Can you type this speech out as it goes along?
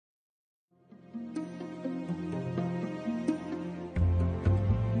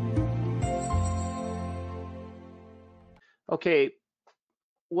Okay,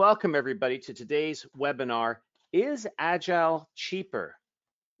 welcome everybody to today's webinar. Is Agile cheaper?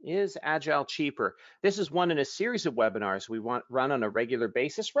 Is Agile cheaper? This is one in a series of webinars we run on a regular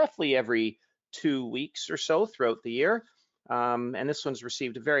basis, roughly every 2 weeks or so throughout the year. And this one's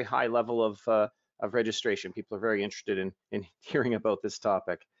received a very high level of registration. People are very interested in hearing about this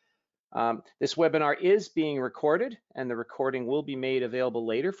topic. This webinar is being recorded, and the recording will be made available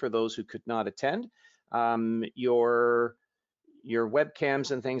later for those who could not attend. Your webcams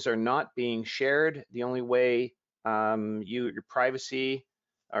and things are not being shared. The only way your privacy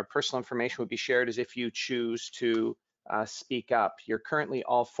or personal information would be shared is if you choose to speak up. You're currently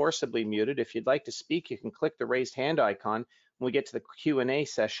all forcibly muted. If you'd like to speak, you can click the raised hand icon when we get to the Q&A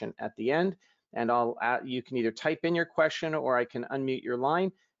session at the end, and you can either type in your question or I can unmute your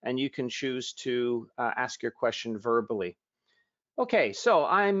line and you can choose to ask your question verbally. Okay, so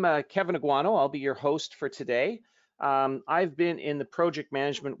I'm Kevin Aguanno. I'll be your host for today. I've been in the project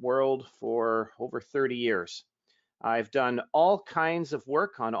management world for over 30 years. I've done all kinds of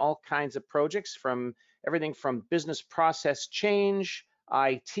work on all kinds of projects, from everything from business process change,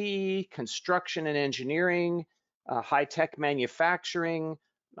 IT, construction and engineering, high-tech manufacturing,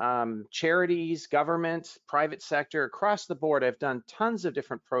 charities, government, private sector. Across the board, I've done tons of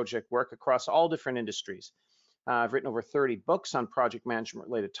different project work across all different industries. I've written over 30 books on project management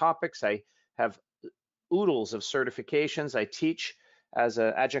related topics. I have oodles of certifications. I teach as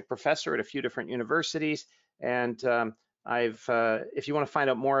an adjunct professor at a few different universities. And if you want to find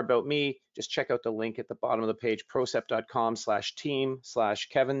out more about me, just check out the link at the bottom of the page,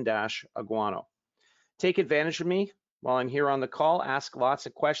 procept.com/team/Kevin-Aguanno. Take advantage of me while I'm here on the call. Ask lots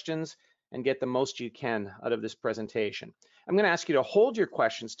of questions and get the most you can out of this presentation. I'm going to ask you to hold your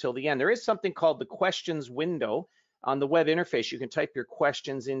questions till the end. There is something called the questions window on the web interface. You can type your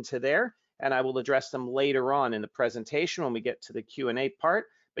questions into there, and I will address them later on in the presentation when we get to the Q&A part.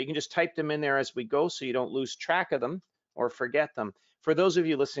 But you can just type them in there as we go so you don't lose track of them or forget them. For those of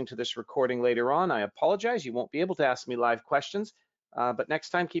you listening to this recording later on, I apologize. You won't be able to ask me live questions, but next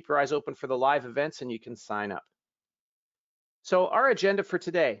time keep your eyes open for the live events and you can sign up. So our agenda for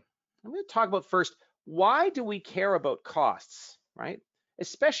today, I'm going to talk about first, why do we care about costs, right?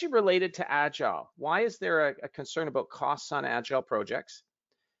 Especially related to Agile. Why is there a concern about costs on Agile projects?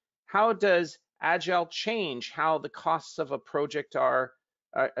 How does Agile change how the costs of a project are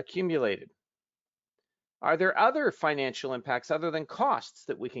accumulated? Are there other financial impacts other than costs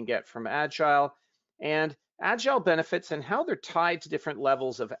that we can get from Agile? And Agile benefits and how they're tied to different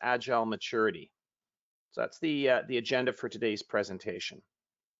levels of Agile maturity. So that's the agenda for today's presentation.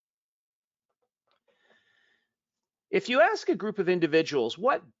 If you ask a group of individuals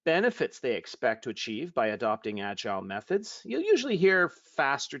what benefits they expect to achieve by adopting Agile methods, you'll usually hear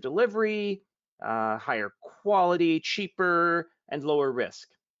faster delivery, higher quality, cheaper, and lower risk.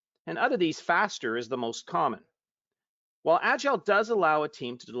 And out of these, faster is the most common. While Agile does allow a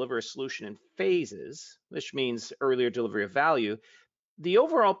team to deliver a solution in phases, which means earlier delivery of value, the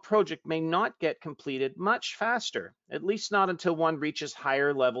overall project may not get completed much faster, at least not until one reaches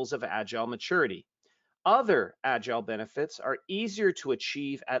higher levels of Agile maturity. Other Agile benefits are easier to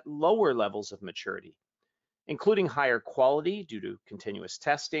achieve at lower levels of maturity, including higher quality due to continuous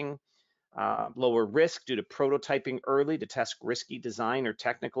testing, lower risk due to prototyping early to test risky design or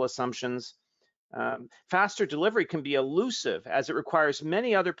technical assumptions. Faster delivery can be elusive as it requires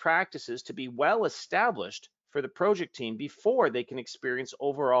many other practices to be well established for the project team before they can experience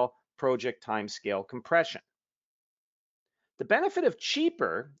overall project timescale compression. The benefit of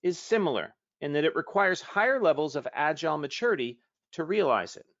cheaper is similar in that it requires higher levels of Agile maturity to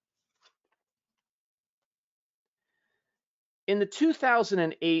realize it. In the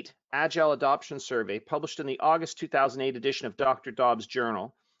 2008 Agile Adoption Survey, published in the August 2008 edition of Dr. Dobbs'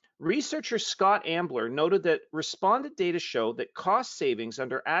 Journal, researcher Scott Ambler noted that respondent data showed that cost savings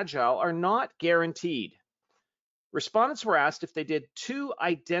under Agile are not guaranteed. Respondents were asked if they did two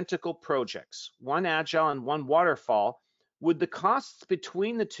identical projects, one Agile and one Waterfall, would the costs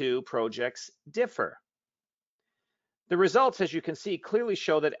between the two projects differ? The results, as you can see, clearly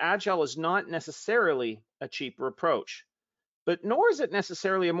show that Agile is not necessarily a cheaper approach, but nor is it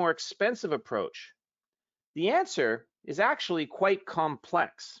necessarily a more expensive approach. The answer is actually quite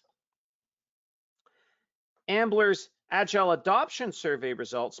complex. Ambler's Agile Adoption Survey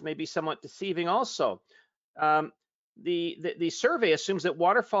results may be somewhat deceiving also. The survey assumes that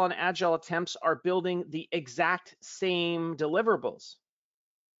Waterfall and Agile attempts are building the exact same deliverables.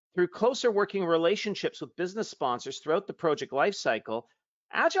 Through closer working relationships with business sponsors throughout the project lifecycle,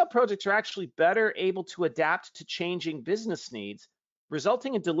 Agile projects are actually better able to adapt to changing business needs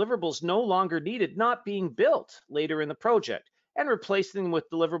resulting in deliverables no longer needed not being built later in the project and replacing them with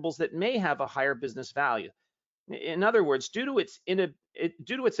deliverables that may have a higher business value. In other words, due to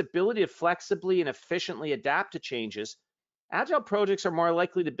its ability to flexibly and efficiently adapt to changes, Agile projects are more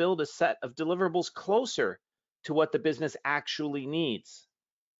likely to build a set of deliverables closer to what the business actually needs.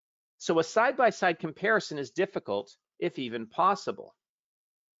 So a side-by-side comparison is difficult, if even possible.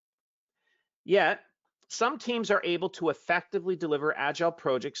 Yet, some teams are able to effectively deliver Agile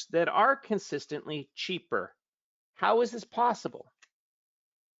projects that are consistently cheaper. How is this possible?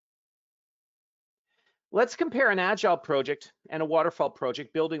 Let's compare an Agile project and a waterfall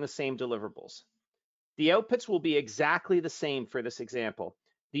project building the same deliverables. The outputs will be exactly the same for this example.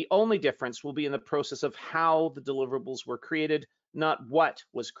 The only difference will be in the process of how the deliverables were created, not what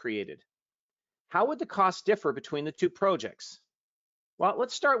was created. How would the cost differ between the two projects? Well,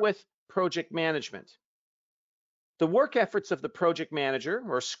 let's start with project management. The work efforts of the project manager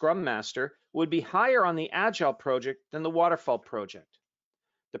or Scrum Master would be higher on the Agile project than the waterfall project.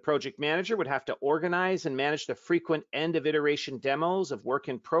 The project manager would have to organize and manage the frequent end of iteration demos of work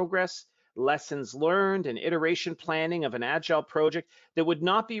in progress, lessons learned, and iteration planning of an Agile project that would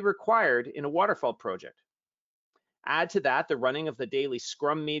not be required in a waterfall project. Add to that the running of the daily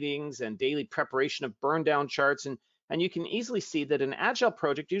Scrum meetings and daily preparation of burn down charts, and you can easily see that an Agile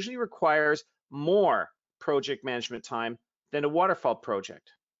project usually requires more project management time than a waterfall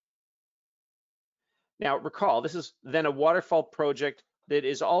project. Now recall, this is then a waterfall project that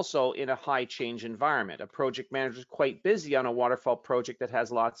is also in a high change environment. A project manager is quite busy on a waterfall project that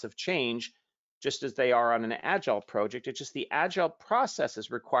has lots of change, just as they are on an Agile project. It's just the Agile processes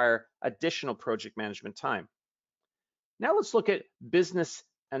require additional project management time. Now let's look at business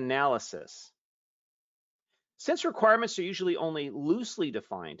analysis. Since requirements are usually only loosely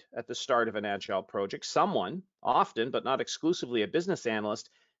defined at the start of an Agile project, someone, often but not exclusively a business analyst,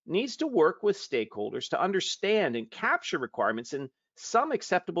 needs to work with stakeholders to understand and capture requirements in some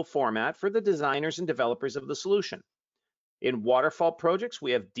acceptable format for the designers and developers of the solution. In waterfall projects,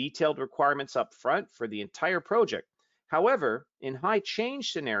 we have detailed requirements up front for the entire project. However, in high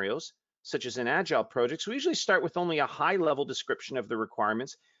change scenarios, such as in Agile projects, we usually start with only a high-level description of the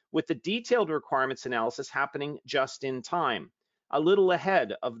requirements, with the detailed requirements analysis happening just in time, a little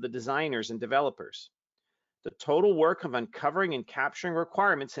ahead of the designers and developers. The total work of uncovering and capturing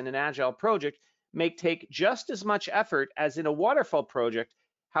requirements in an Agile project may take just as much effort as in a waterfall project.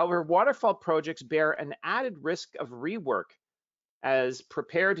 However, waterfall projects bear an added risk of rework, as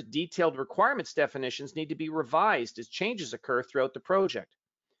prepared detailed requirements definitions need to be revised as changes occur throughout the project.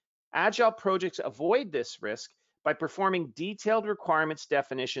 Agile projects avoid this risk by performing detailed requirements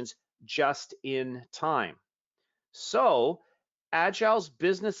definitions just in time. So, Agile's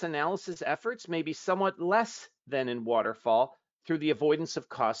business analysis efforts may be somewhat less than in waterfall through the avoidance of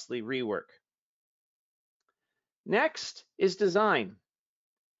costly rework. Next is design.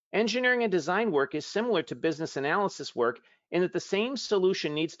 Engineering and design work is similar to business analysis work in that the same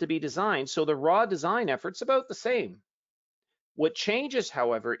solution needs to be designed, so the raw design effort's about the same. What changes,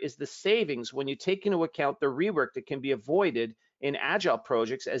 however, is the savings when you take into account the rework that can be avoided in Agile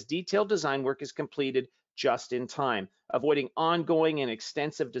projects as detailed design work is completed just in time, avoiding ongoing and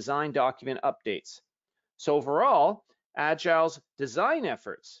extensive design document updates. So overall, Agile's design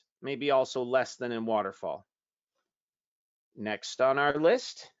efforts may be also less than in waterfall. Next on our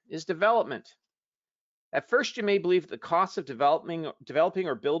list is development. At first, you may believe that the cost of developing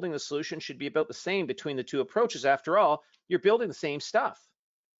or building the solution should be about the same between the two approaches. After all, you're building the same stuff.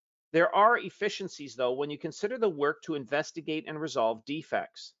 There are efficiencies, though, when you consider the work to investigate and resolve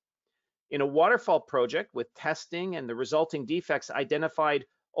defects. In a waterfall project with testing and the resulting defects identified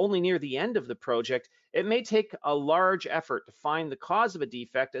only near the end of the project, it may take a large effort to find the cause of a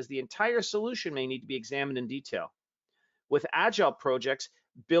defect, as the entire solution may need to be examined in detail. With Agile projects,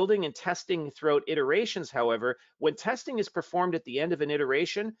 building and testing throughout iterations, however, when testing is performed at the end of an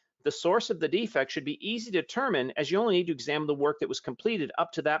iteration, the source of the defect should be easy to determine, as you only need to examine the work that was completed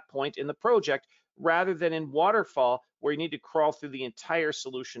up to that point in the project, rather than in waterfall, where you need to crawl through the entire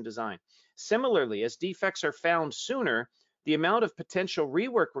solution design. Similarly, as defects are found sooner, the amount of potential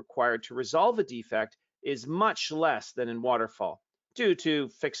rework required to resolve a defect is much less than in waterfall, due to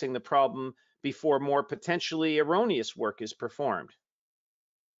fixing the problem before more potentially erroneous work is performed.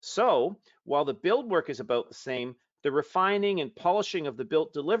 So, while the build work is about the same, the refining and polishing of the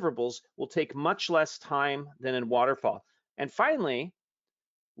built deliverables will take much less time than in waterfall. And finally,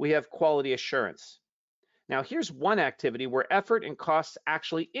 we have quality assurance. Now, here's one activity where effort and costs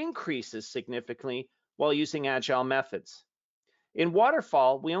actually increases significantly while using Agile methods. In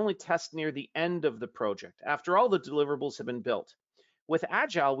waterfall, we only test near the end of the project, after all the deliverables have been built. With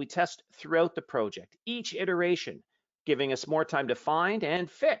Agile, we test throughout the project, each iteration, giving us more time to find and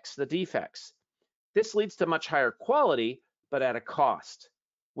fix the defects. This leads to much higher quality, but at a cost.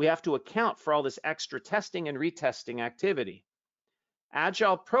 We have to account for all this extra testing and retesting activity.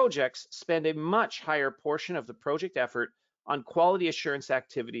 Agile projects spend a much higher portion of the project effort on quality assurance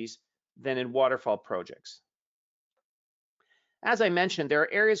activities than in waterfall projects. As I mentioned, there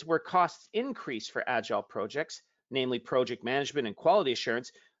are areas where costs increase for Agile projects, namely project management and quality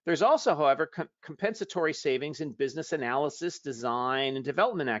assurance. There's also, however, compensatory savings in business analysis, design, and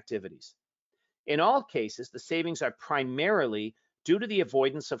development activities. In all cases, the savings are primarily due to the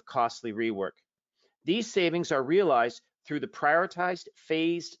avoidance of costly rework. These savings are realized through the prioritized,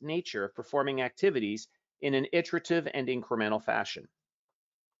 phased nature of performing activities in an iterative and incremental fashion.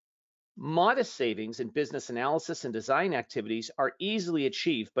 Modest savings in business analysis and design activities are easily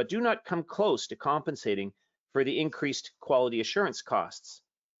achieved, but do not come close to compensating for the increased quality assurance costs.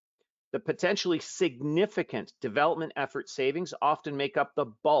 The potentially significant development effort savings often make up the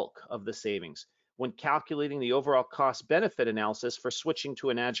bulk of the savings when calculating the overall cost-benefit analysis for switching to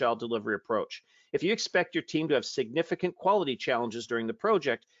an Agile delivery approach. If you expect your team to have significant quality challenges during the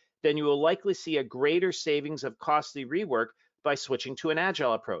project, then you will likely see a greater savings of costly rework by switching to an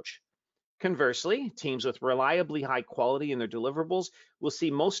Agile approach. Conversely, teams with reliably high quality in their deliverables will see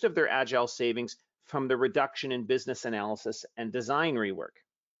most of their Agile savings from the reduction in business analysis and design rework.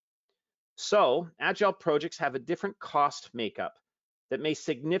 So, Agile projects have a different cost makeup that may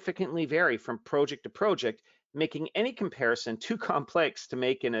significantly vary from project to project, making any comparison too complex to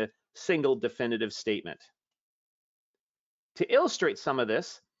make in a single definitive statement. To illustrate some of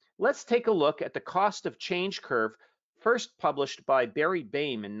this, let's take a look at the cost of change curve first published by Barry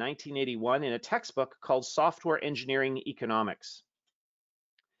Boehm in 1981 in a textbook called Software Engineering Economics.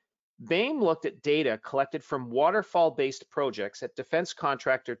 Boehm looked at data collected from waterfall-based projects at defense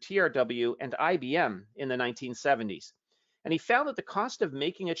contractor TRW and IBM in the 1970s. And he found that the cost of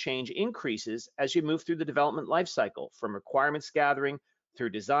making a change increases as you move through the development lifecycle, from requirements gathering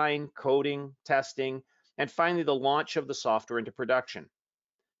through design, coding, testing, and finally the launch of the software into production.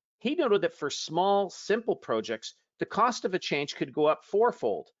 He noted that for small, simple projects, the cost of a change could go up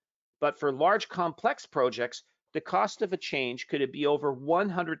fourfold, but for large, complex projects, the cost of a change could be over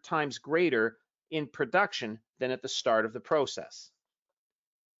 100 times greater in production than at the start of the process.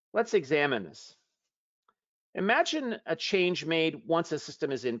 Let's examine this. Imagine a change made once a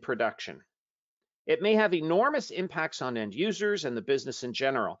system is in production. It may have enormous impacts on end users and the business in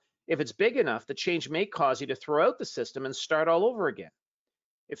general. If it's big enough, the change may cause you to throw out the system and start all over again.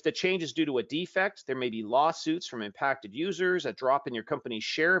 If the change is due to a defect, there may be lawsuits from impacted users, a drop in your company's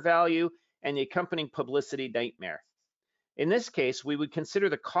share value, and the accompanying publicity nightmare. In this case, we would consider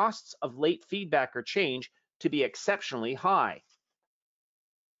the costs of late feedback or change to be exceptionally high.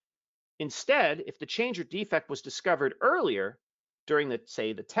 Instead, if the change or defect was discovered earlier during the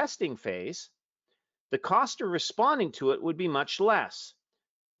testing phase, the cost of responding to it would be much less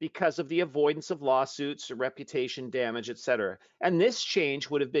because of the avoidance of lawsuits, reputation damage, etc. And this change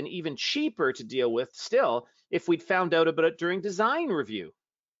would have been even cheaper to deal with still if we'd found out about it during design review.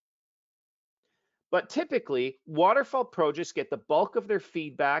 But typically, waterfall projects get the bulk of their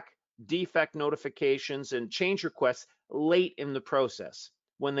feedback, defect notifications, and change requests late in the process,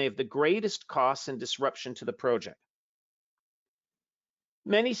 when they have the greatest costs and disruption to the project.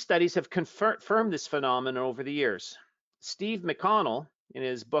 Many studies have confirmed this phenomenon over the years. Steve McConnell, in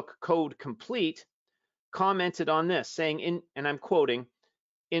his book Code Complete, commented on this, saying, and I'm quoting,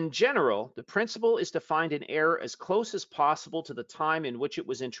 "In general, the principle is to find an error as close as possible to the time in which it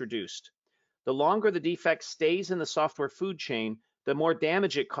was introduced. The longer the defect stays in the software food chain, the more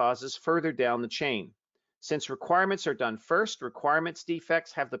damage it causes further down the chain. Since requirements are done first, requirements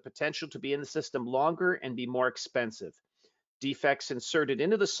defects have the potential to be in the system longer and be more expensive. Defects inserted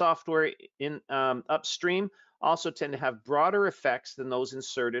into the software upstream also tend to have broader effects than those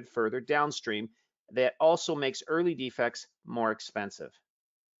inserted further downstream. That also makes early defects more expensive."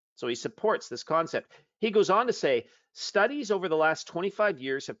 So he supports this concept. He goes on to say, "Studies over the last 25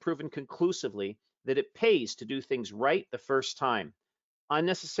 years have proven conclusively that it pays to do things right the first time.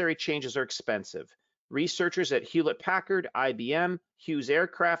 Unnecessary changes are expensive. Researchers at Hewlett-Packard, IBM, Hughes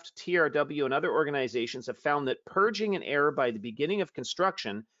Aircraft, TRW, and other organizations have found that purging an error by the beginning of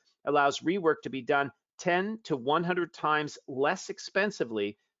construction allows rework to be done 10 to 100 times less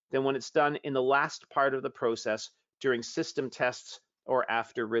expensively than when it's done in the last part of the process during system tests or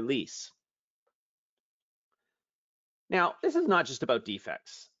after release." Now, this is not just about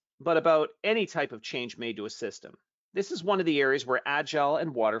defects, but about any type of change made to a system. This is one of the areas where Agile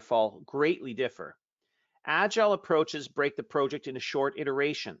and Waterfall greatly differ. Agile approaches break the project into short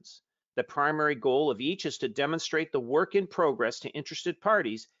iterations. The primary goal of each is to demonstrate the work in progress to interested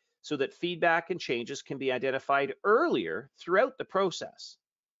parties so that feedback and changes can be identified earlier throughout the process.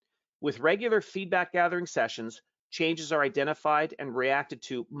 With regular feedback gathering sessions, changes are identified and reacted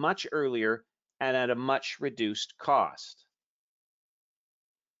to much earlier and at a much reduced cost.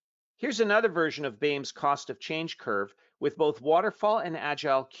 Here's another version of BAME's cost of change curve with both waterfall and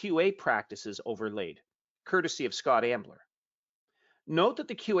agile QA practices overlaid, courtesy of Scott Ambler. Note that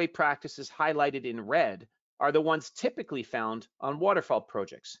the QA practices highlighted in red are the ones typically found on waterfall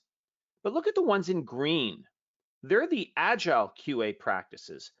projects. But look at the ones in green. They're the agile QA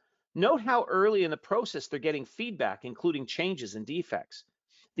practices. Note how early in the process they're getting feedback, including changes and defects.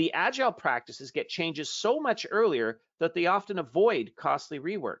 The agile practices get changes so much earlier that they often avoid costly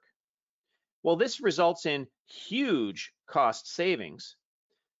rework. While this results in huge cost savings,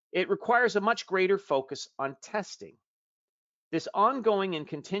 it requires a much greater focus on testing. This ongoing and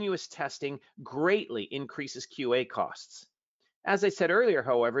continuous testing greatly increases QA costs. As I said earlier,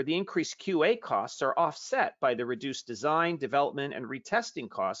 however, the increased QA costs are offset by the reduced design, development, and retesting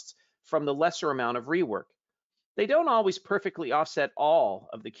costs from the lesser amount of rework. They don't always perfectly offset all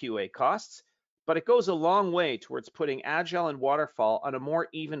of the QA costs, but it goes a long way towards putting Agile and Waterfall on a more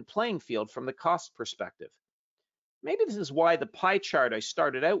even playing field from the cost perspective. Maybe this is why the pie chart I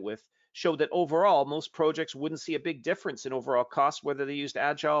started out with showed that overall, most projects wouldn't see a big difference in overall cost whether they used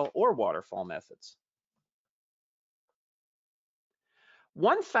Agile or Waterfall methods.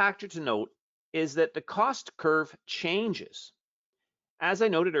 One factor to note is that the cost curve changes. As I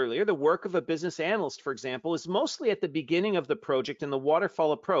noted earlier, the work of a business analyst, for example, is mostly at the beginning of the project in the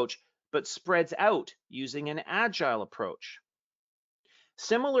waterfall approach, but spreads out using an agile approach.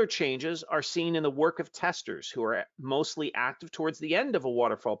 Similar changes are seen in the work of testers who are mostly active towards the end of a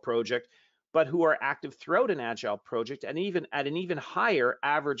waterfall project, but who are active throughout an agile project and even at an even higher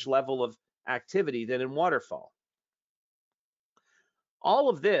average level of activity than in waterfall. All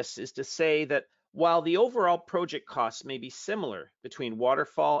of this is to say that while the overall project costs may be similar between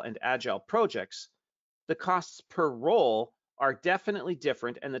waterfall and agile projects, the costs per role are definitely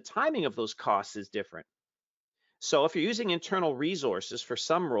different and the timing of those costs is different. So if you're using internal resources for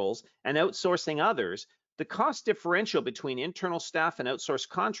some roles and outsourcing others, the cost differential between internal staff and outsourced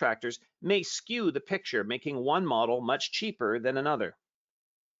contractors may skew the picture, making one model much cheaper than another.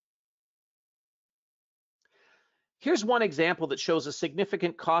 Here's one example that shows a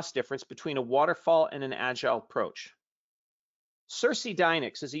significant cost difference between a waterfall and an agile approach. Cersei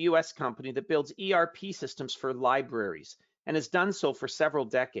Dynix is a US company that builds ERP systems for libraries and has done so for several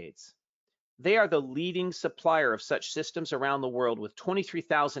decades. They are the leading supplier of such systems around the world with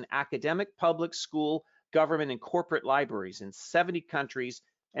 23,000 academic, public, school, government, and corporate libraries in 70 countries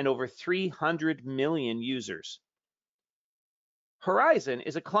and over 300 million users. Horizon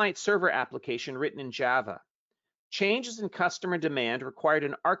is a client-server application written in Java. Changes in customer demand required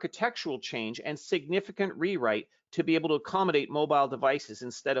an architectural change and significant rewrite to be able to accommodate mobile devices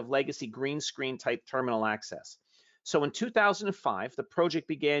instead of legacy green screen type terminal access. So in 2005, the project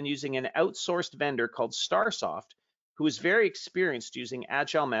began using an outsourced vendor called Starsoft, who is very experienced using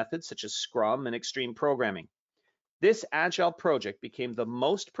agile methods such as Scrum and extreme programming. This agile project became the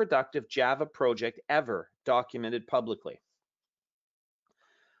most productive Java project ever documented publicly.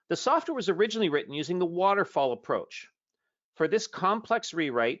 The software was originally written using the waterfall approach. For this complex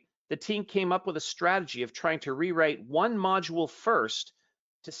rewrite, the team came up with a strategy of trying to rewrite one module first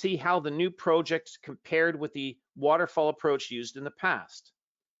to see how the new project compared with the waterfall approach used in the past.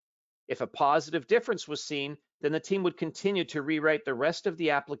 If a positive difference was seen, then the team would continue to rewrite the rest of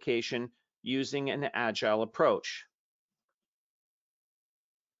the application using an agile approach.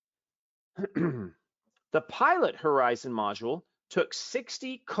 The pilot Horizon module took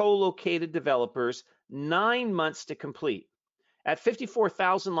 60 co-located developers 9 months to complete. At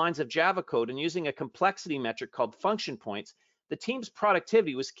 54,000 lines of Java code and using a complexity metric called function points, the team's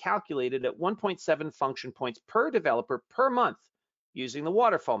productivity was calculated at 1.7 function points per developer per month using the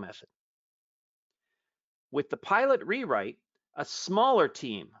waterfall method. With the pilot rewrite, a smaller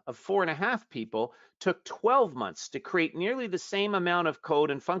team of 4.5 people took 12 months to create nearly the same amount of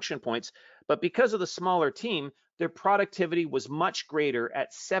code and function points, but because of the smaller team, their productivity was much greater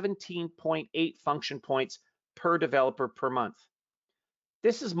at 17.8 function points per developer per month.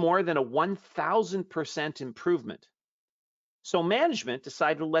 This is more than a 1,000% improvement. So management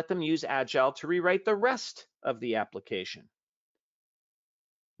decided to let them use Agile to rewrite the rest of the application.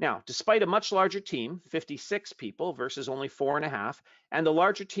 Now, despite a much larger team, 56 people versus only 4.5, and the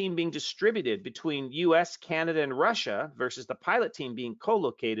larger team being distributed between US, Canada, and Russia versus the pilot team being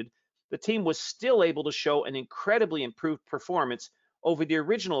co-located, the team was still able to show an incredibly improved performance over the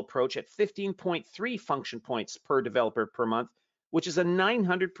original approach at 15.3 function points per developer per month, which is a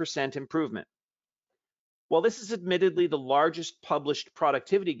 900% improvement. While this is admittedly the largest published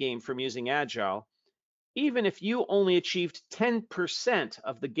productivity gain from using Agile, even if you only achieved 10%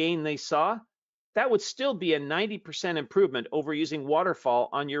 of the gain they saw, that would still be a 90% improvement over using waterfall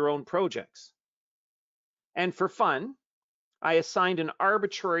on your own projects. And for fun, I assigned an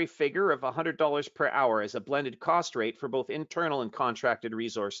arbitrary figure of $100 per hour as a blended cost rate for both internal and contracted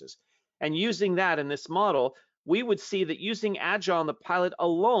resources. And using that in this model, we would see that using Agile on the pilot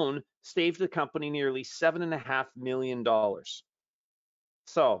alone saved the company nearly $7.5 million.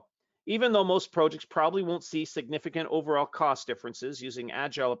 So even though most projects probably won't see significant overall cost differences using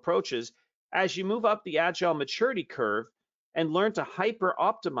Agile approaches, as you move up the Agile maturity curve and learn to hyper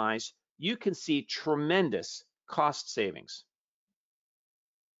optimize, you can see tremendous cost savings.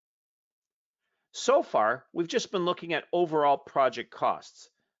 So far, we've just been looking at overall project costs,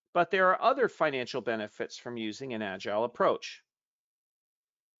 but there are other financial benefits from using an Agile approach.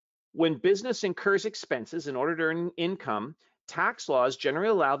 When business incurs expenses in order to earn income, tax laws generally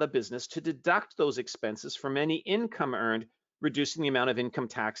allow the business to deduct those expenses from any income earned, reducing the amount of income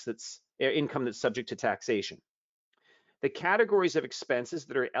that's subject to taxation. The categories of expenses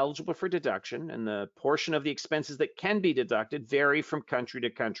that are eligible for deduction and the portion of the expenses that can be deducted vary from country to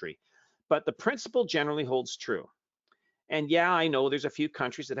country, but the principle generally holds true. And yeah, I know there's a few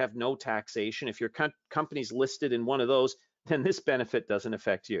countries that have no taxation. If your company's listed in one of those, then this benefit doesn't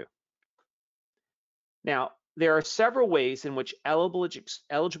affect you. Now, there are several ways in which eligible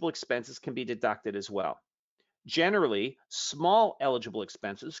expenses can be deducted as well. Generally, small eligible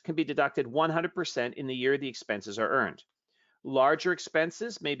expenses can be deducted 100% in the year the expenses are earned. Larger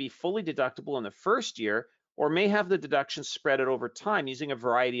expenses may be fully deductible in the first year or may have the deduction spread out over time using a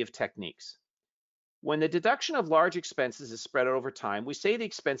variety of techniques. When the deduction of large expenses is spread out over time, we say the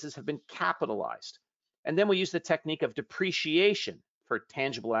expenses have been capitalized. And then we use the technique of depreciation for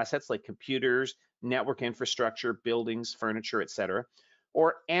tangible assets like computers, network infrastructure, buildings, furniture, etc.,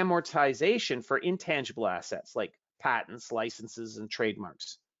 or amortization for intangible assets like patents, licenses, and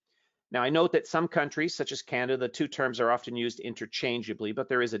trademarks. Now, I note that some countries, such as Canada, the two terms are often used interchangeably, but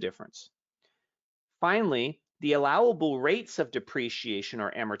there is a difference. Finally, the allowable rates of depreciation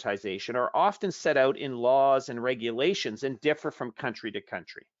or amortization are often set out in laws and regulations and differ from country to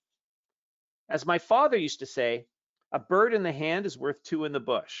country. As my father used to say, a bird in the hand is worth two in the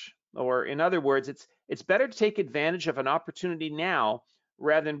bush. Or in other words, it's better to take advantage of an opportunity now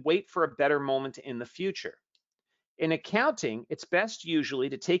rather than wait for a better moment in the future. In accounting, it's best usually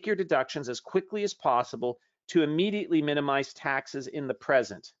to take your deductions as quickly as possible to immediately minimize taxes in the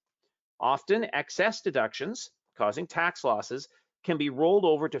present. Often, excess deductions, causing tax losses, can be rolled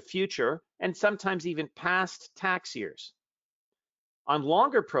over to future and sometimes even past tax years. On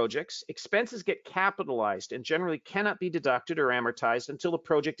longer projects, expenses get capitalized and generally cannot be deducted or amortized until the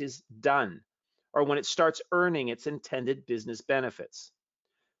project is done or when it starts earning its intended business benefits.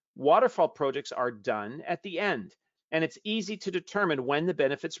 Waterfall projects are done at the end, and it's easy to determine when the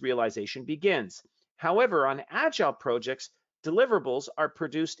benefits realization begins. However, on Agile projects, deliverables are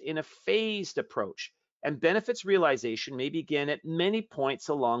produced in a phased approach, and benefits realization may begin at many points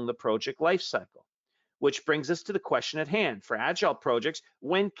along the project lifecycle. Which brings us to the question at hand. For Agile projects,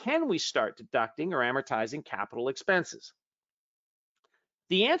 when can we start deducting or amortizing capital expenses?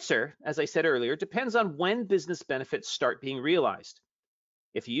 The answer, as I said earlier, depends on when business benefits start being realized.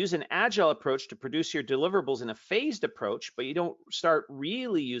 If you use an Agile approach to produce your deliverables in a phased approach, but you don't start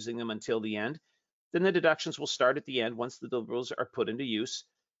really using them until the end, then the deductions will start at the end once the deliverables are put into use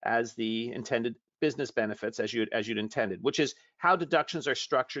as the intended business benefits as you'd intended, which is how deductions are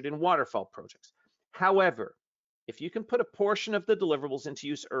structured in waterfall projects. However, if you can put a portion of the deliverables into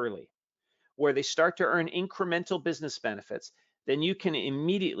use early, where they start to earn incremental business benefits, then you can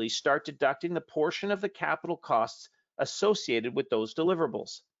immediately start deducting the portion of the capital costs associated with those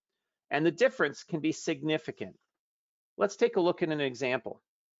deliverables. And the difference can be significant. Let's take a look at an example.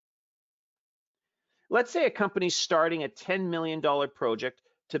 Let's say a company's starting a $10 million project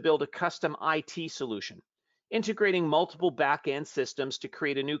to build a custom IT solution, integrating multiple back-end systems to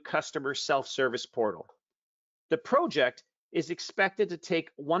create a new customer self-service portal. The project is expected to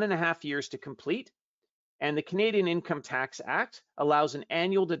take 1.5 years to complete, and the Canadian Income Tax Act allows an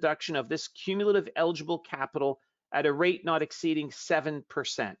annual deduction of this cumulative eligible capital at a rate not exceeding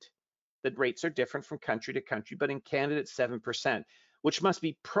 7%. The rates are different from country to country, but in Canada it's 7%, which must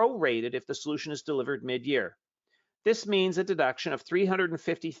be prorated if the solution is delivered mid-year. This means a deduction of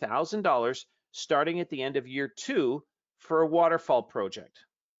 $350,000 starting at the end of year 2 for a waterfall project.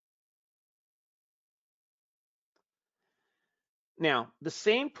 Now, the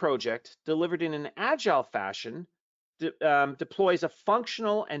same project delivered in an agile fashion deploys a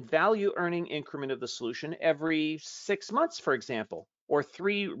functional and value earning increment of the solution every 6 months, for example, or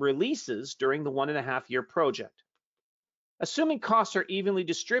 3 releases during the 1.5-year project. Assuming costs are evenly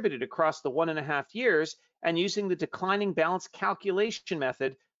distributed across the 1.5 years and using the declining balance calculation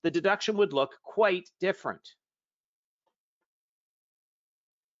method, the deduction would look quite different.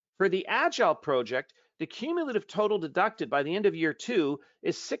 For the Agile project, the cumulative total deducted by the end of year 2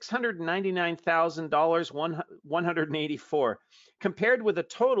 is $699,184, compared with a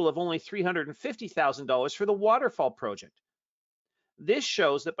total of only $350,000 for the Waterfall project. This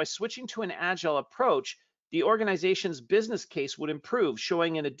shows that by switching to an Agile approach, the organization's business case would improve,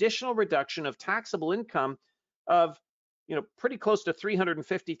 showing an additional reduction of taxable income of pretty close to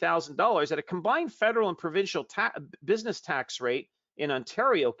 $350,000 at a combined federal and provincial business tax rate in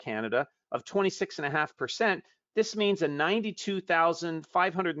Ontario, Canada, of 26.5%. This means a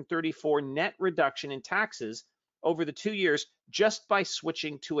 $92,534 net reduction in taxes over the 2 years just by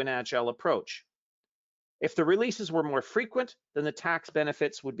switching to an Agile approach. If the releases were more frequent, then the tax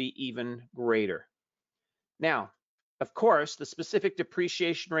benefits would be even greater. Now, of course, the specific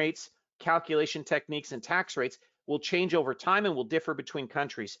depreciation rates, calculation techniques, and tax rates will change over time and will differ between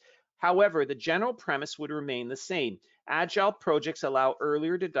countries. However, the general premise would remain the same. Agile projects allow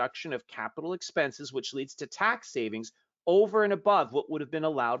earlier deduction of capital expenses, which leads to tax savings over and above what would have been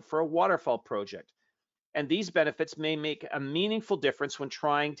allowed for a waterfall project. And these benefits may make a meaningful difference when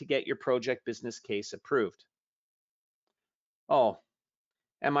trying to get your project business case approved. Oh,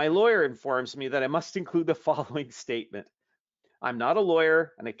 and my lawyer informs me that I must include the following statement. I'm not a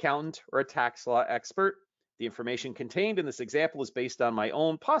lawyer, an accountant, or a tax law expert. The information contained in this example is based on my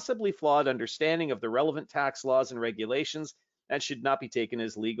own possibly flawed understanding of the relevant tax laws and regulations and should not be taken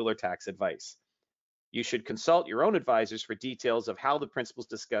as legal or tax advice. You should consult your own advisors for details of how the principles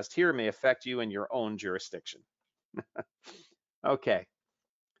discussed here may affect you in your own jurisdiction. Okay.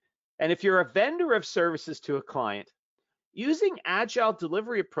 And if you're a vendor of services to a client, using Agile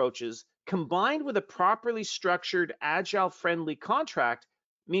delivery approaches combined with a properly structured Agile-friendly contract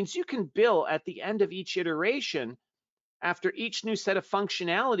means you can bill at the end of each iteration after each new set of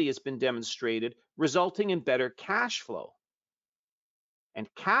functionality has been demonstrated, resulting in better cash flow. And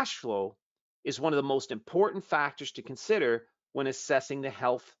cash flow is one of the most important factors to consider when assessing the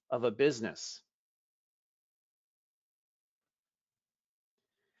health of a business.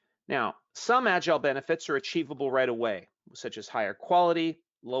 Now, some Agile benefits are achievable right away, such as higher quality,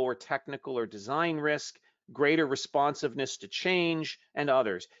 lower technical or design risk, greater responsiveness to change, and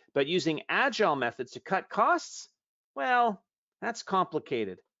others. But using Agile methods to cut costs, well, that's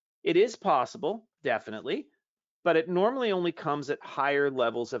complicated. It is possible, definitely, but it normally only comes at higher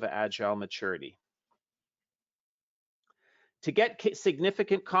levels of Agile maturity. To get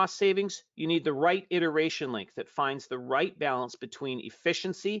significant cost savings, you need the right iteration length that finds the right balance between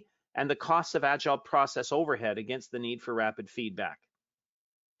efficiency and the costs of Agile process overhead against the need for rapid feedback.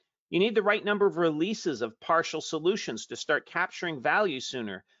 You need the right number of releases of partial solutions to start capturing value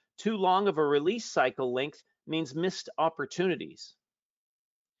sooner. Too long of a release cycle length means missed opportunities.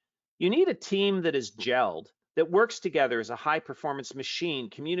 You need a team that is gelled, that works together as a high-performance machine,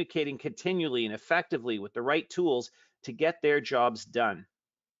 communicating continually and effectively with the right tools to get their jobs done.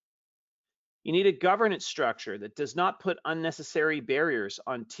 You need a governance structure that does not put unnecessary barriers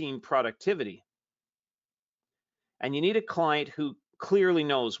on team productivity. And you need a client who clearly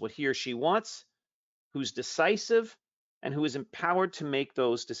knows what he or she wants, who's decisive, and who is empowered to make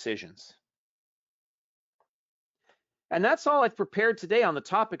those decisions. And that's all I've prepared today on the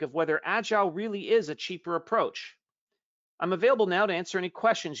topic of whether Agile really is a cheaper approach. I'm available now to answer any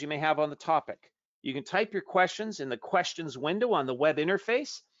questions you may have on the topic. You can type your questions in the questions window on the web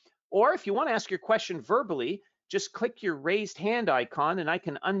interface, or if you want to ask your question verbally, just click your raised hand icon and I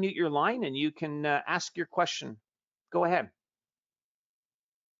can unmute your line and you can ask your question. Go ahead.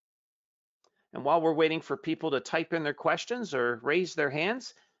 And while we're waiting for people to type in their questions or raise their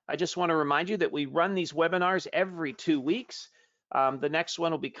hands, I just want to remind you that we run these webinars every 2 weeks. The next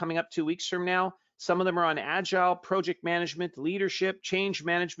one will be coming up 2 weeks from now. Some of them are on Agile, project management, leadership, change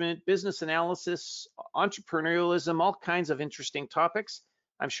management, business analysis, entrepreneurialism, all kinds of interesting topics.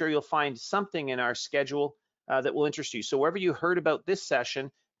 I'm sure you'll find something in our schedule that will interest you. So wherever you heard about this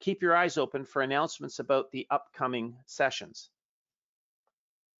session, keep your eyes open for announcements about the upcoming sessions.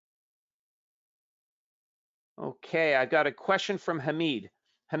 Okay, I've got a question from Hamid.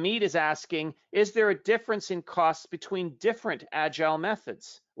 Hamid is asking, is there a difference in costs between different Agile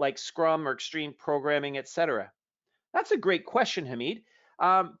methods, like Scrum or Extreme Programming, etc.? That's a great question, Hamid.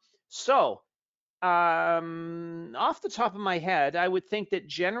 So off the top of my head, I would think that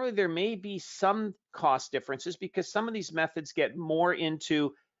generally there may be some cost differences because some of these methods get more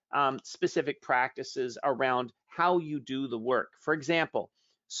into specific practices around how you do the work. For example,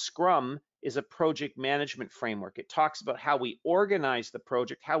 Scrum is a project management framework. It talks about how we organize the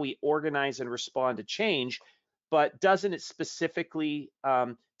project, how we organize and respond to change, but doesn't it specifically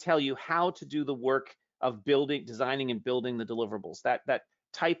tell you how to do the work of building, designing and building the deliverables? That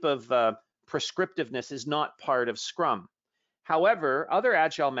type of prescriptiveness is not part of Scrum. However, other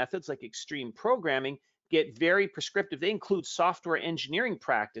Agile methods like extreme programming get very prescriptive. They include software engineering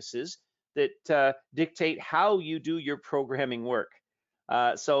practices that dictate how you do your programming work.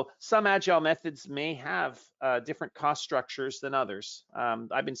 So some Agile methods may have different cost structures than others.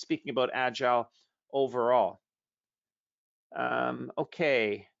 I've been speaking about Agile overall.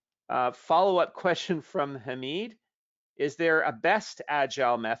 Okay, follow-up question from Hamid. Is there a best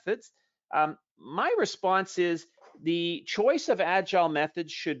Agile methods? My response is the choice of Agile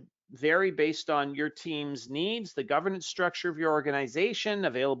methods should vary based on your team's needs, the governance structure of your organization,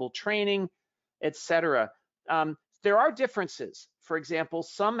 available training, etc. There are differences. For example,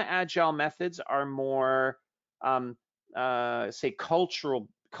 some Agile methods are more, say,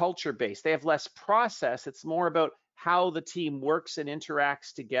 culture-based. They have less process. It's more about how the team works and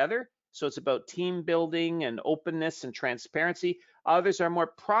interacts together. So it's about team building and openness and transparency. Others are more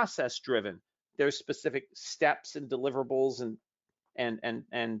process driven. There's specific steps and deliverables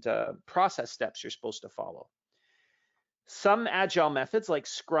and process steps you're supposed to follow. Some Agile methods like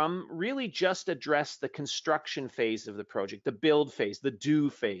Scrum really just address the construction phase of the project, the build phase, the do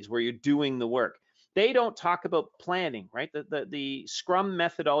phase, where you're doing the work. They don't talk about planning, right? The Scrum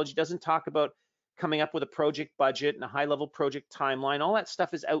methodology doesn't talk about coming up with a project budget and a high-level project timeline. All that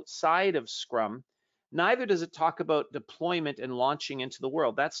stuff is outside of Scrum. Neither does it talk about deployment and launching into the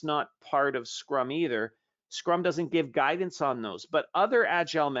world. That's not part of Scrum either. Scrum doesn't give guidance on those, but other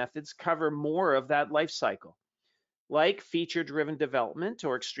Agile methods cover more of that life cycle. Like feature-driven development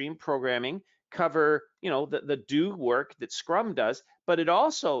or extreme programming cover, the do work that Scrum does, but it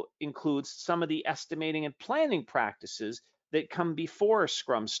also includes some of the estimating and planning practices that come before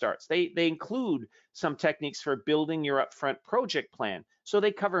Scrum starts. They include some techniques for building your upfront project plan. So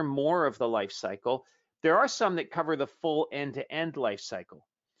they cover more of the life cycle. There are some that cover the full end-to-end life cycle.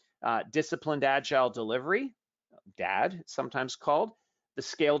 Disciplined Agile Delivery, DAD, it's sometimes called. The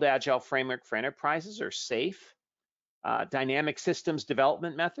Scaled Agile Framework for Enterprises, or SAFe. Dynamic Systems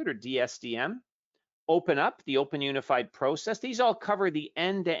Development Method, or DSDM. Open Up, the Open Unified Process. These all cover the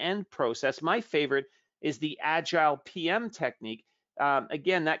end-to-end process. My favorite is the Agile PM technique.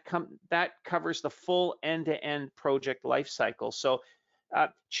 Again, that covers the full end-to-end project lifecycle. So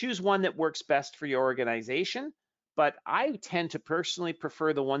choose one that works best for your organization, but I tend to personally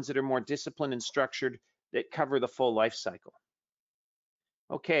prefer the ones that are more disciplined and structured that cover the full lifecycle.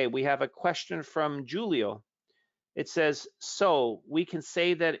 Okay, we have a question from Julio. It says, so we can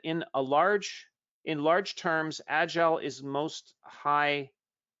say that in large terms, Agile is most high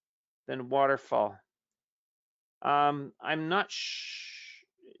than waterfall. I'm not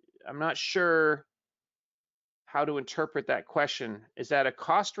sure how to interpret that question. Is that a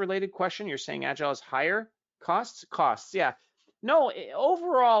cost-related question? You're saying Agile is higher costs? Costs, yeah. No,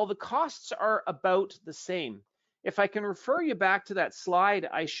 overall, the costs are about the same. If I can refer you back to that slide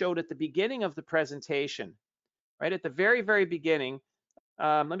I showed at the beginning of the presentation, right at the very, very beginning.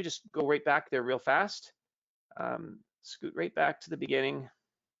 Let me just go right back there real fast. Scoot right back to the beginning.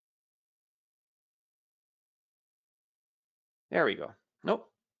 There we go. Nope.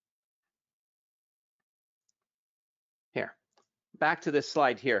 Here, back to this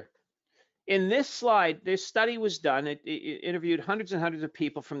slide here. In this slide, this study was done. It interviewed hundreds and hundreds of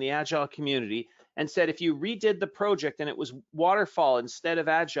people from the Agile community and said, if you redid the project and it was waterfall instead of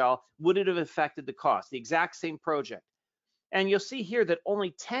Agile, would it have affected the cost? The exact same project. And you'll see here that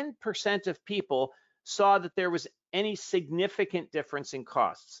only 10% of people saw that there was any significant difference in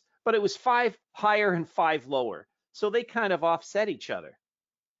costs, but it was 5 higher and 5 lower. So they kind of offset each other.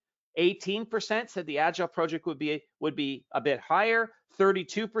 18% said the Agile project would be a bit higher.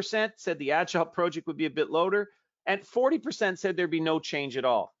 32% said the Agile project would be a bit lower, and 40% said there'd be no change at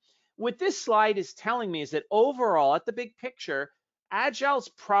all. What this slide is telling me is that overall, at the big picture, Agile's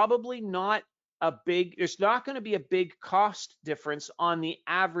probably not there's not going to be a big cost difference on the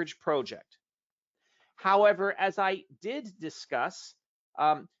average project. However, as I did discuss,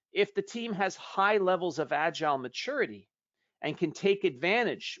 if the team has high levels of Agile maturity and can take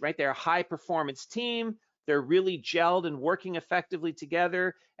advantage, right? They're a high performance team, they're really gelled and working effectively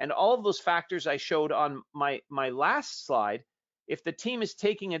together, and all of those factors I showed on my last slide, if the team is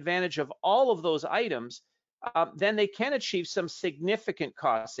taking advantage of all of those items, then they can achieve some significant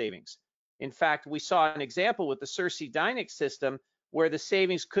cost savings. In fact, we saw an example with the Cersei Dynix system where the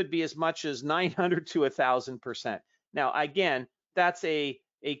savings could be as much as 900 to 1,000%. Now, again, that's a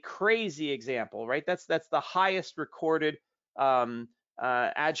crazy example, right? That's the highest recorded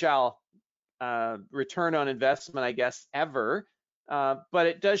Agile return on investment, I guess, ever. But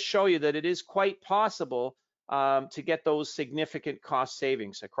it does show you that it is quite possible to get those significant cost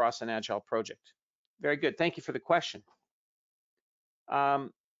savings across an Agile project. Very good. Thank you for the question.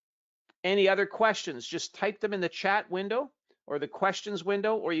 Any other questions? Just type them in the chat window or the questions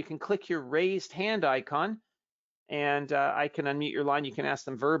window, or you can click your raised hand icon and I can unmute your line. You can ask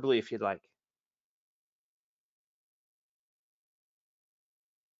them verbally if you'd like.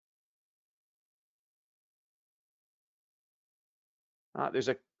 There's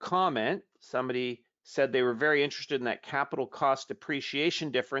a comment. Somebody said they were very interested in that capital cost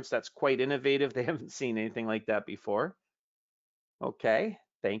depreciation difference. That's quite innovative. They haven't seen anything like that before. Okay,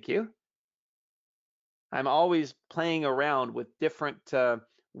 thank you. I'm always playing around with different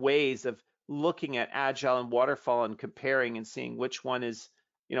ways of looking at Agile and Waterfall and comparing and seeing which one is,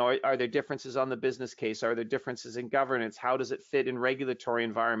 are there differences on the business case? Are there differences in governance? How does it fit in regulatory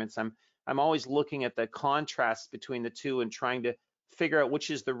environments? I'm always looking at the contrasts between the two and trying to figure out which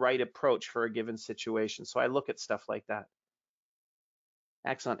is the right approach for a given situation. So I look at stuff like that.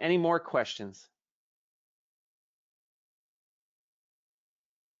 Excellent. Any more questions?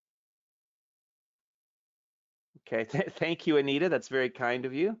 Okay, thank you, Anita. That's very kind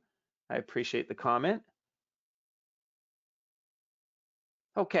of you. I appreciate the comment.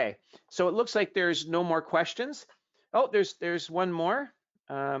 Okay, so it looks like there's no more questions. Oh, there's one more.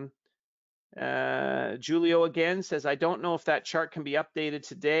 Julio again says, I don't know if that chart can be updated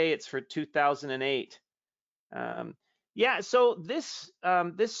today. It's for 2008. Yeah, so this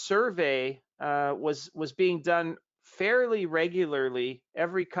survey was being done fairly regularly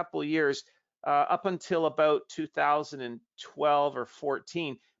every couple of years up until about 2012 or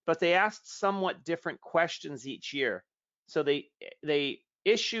 14, but they asked somewhat different questions each year. So they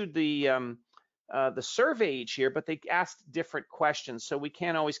issued the survey each year, but they asked different questions. So we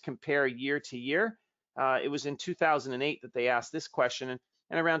can't always compare year to year. It was in 2008 that they asked this question,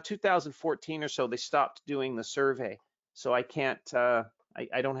 and around 2014 or so, they stopped doing the survey. So I can't,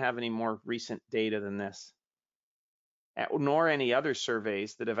 I don't have any more recent data than this, nor any other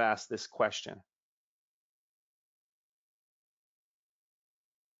surveys that have asked this question.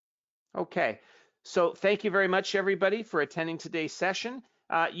 Okay, so thank you very much, everybody, for attending today's session.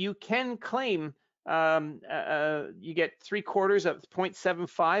 You can claim, you get 3/4 of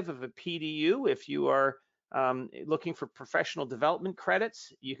 0.75 of a PDU. If you are looking for professional development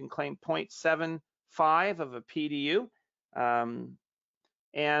credits, you can claim 0.75 of a PDU.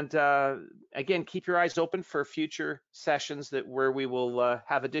 Again, keep your eyes open for future sessions where we will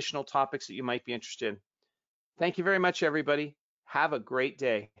have additional topics that you might be interested in. Thank you very much, everybody. Have a great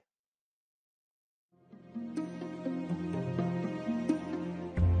day.